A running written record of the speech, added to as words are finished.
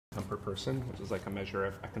per person, which is like a measure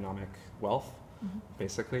of economic wealth,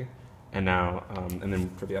 basically. And now, and then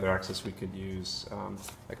for the other axis, we could use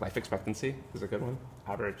like life expectancy is a good one,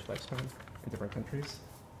 average lifespan in different countries.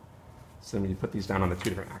 So then when you put these down on the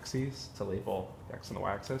two different axes to label the x and the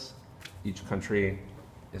y-axis, each country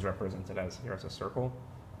is represented as here as a circle.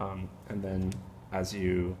 And then as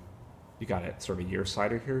you got it sort of a year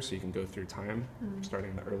slider here, so you can go through time,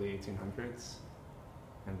 starting in the early 1800s,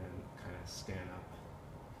 and then kind of scan up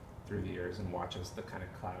through the years and watch as the kind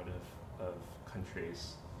of cloud of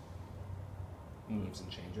countries moves and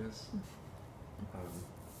changes.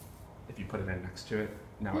 If you put it in next to it,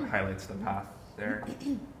 now it highlights the path there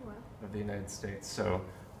of the United States. So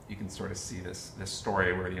you can sort of see this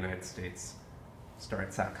story where the United States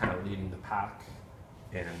starts out kind of leading the pack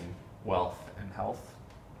in wealth and health.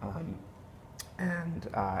 And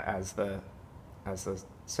as the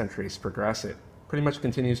centuries progress, it pretty much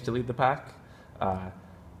continues to lead the pack,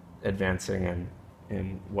 advancing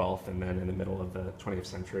in wealth, and then in the middle of the 20th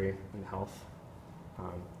century in health.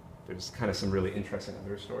 There's kind of some really interesting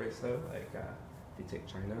other stories though, like if you take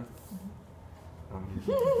China,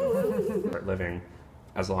 start living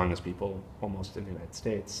as long as people almost in the United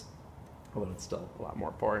States, although it's still a lot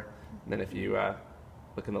more poor. And then if you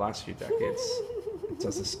look in the last few decades, it's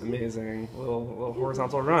just this amazing little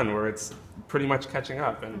horizontal run where it's pretty much catching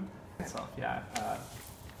up. And itself,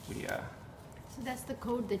 So that's the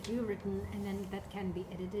code that you've written, and then that can be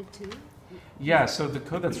edited too? Yeah, so the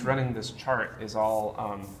code that's running this chart is all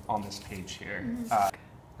on this page here.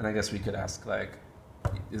 And I guess we could ask, like,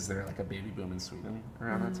 is there like a baby boom in Sweden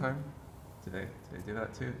around that time? Do they do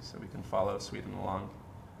that too? So we can follow Sweden along.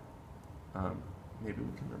 Maybe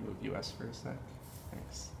we can remove US for a sec.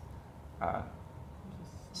 Thanks.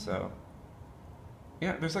 So,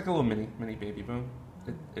 yeah, there's like a little mini baby boom.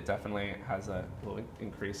 It definitely has a little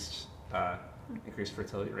increased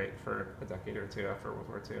fertility rate for a decade or two after World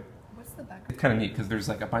War II. What's the background? It's kind of neat because there's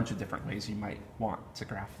like a bunch of different ways you might want to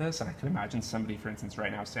graph this, and I can imagine somebody, for instance,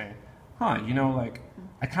 right now saying, you know, like,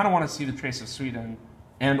 I kind of want to see the trace of Sweden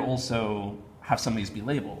and also have some of these be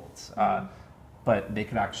labeled. But they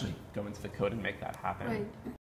could actually go into the code and make that happen. Right.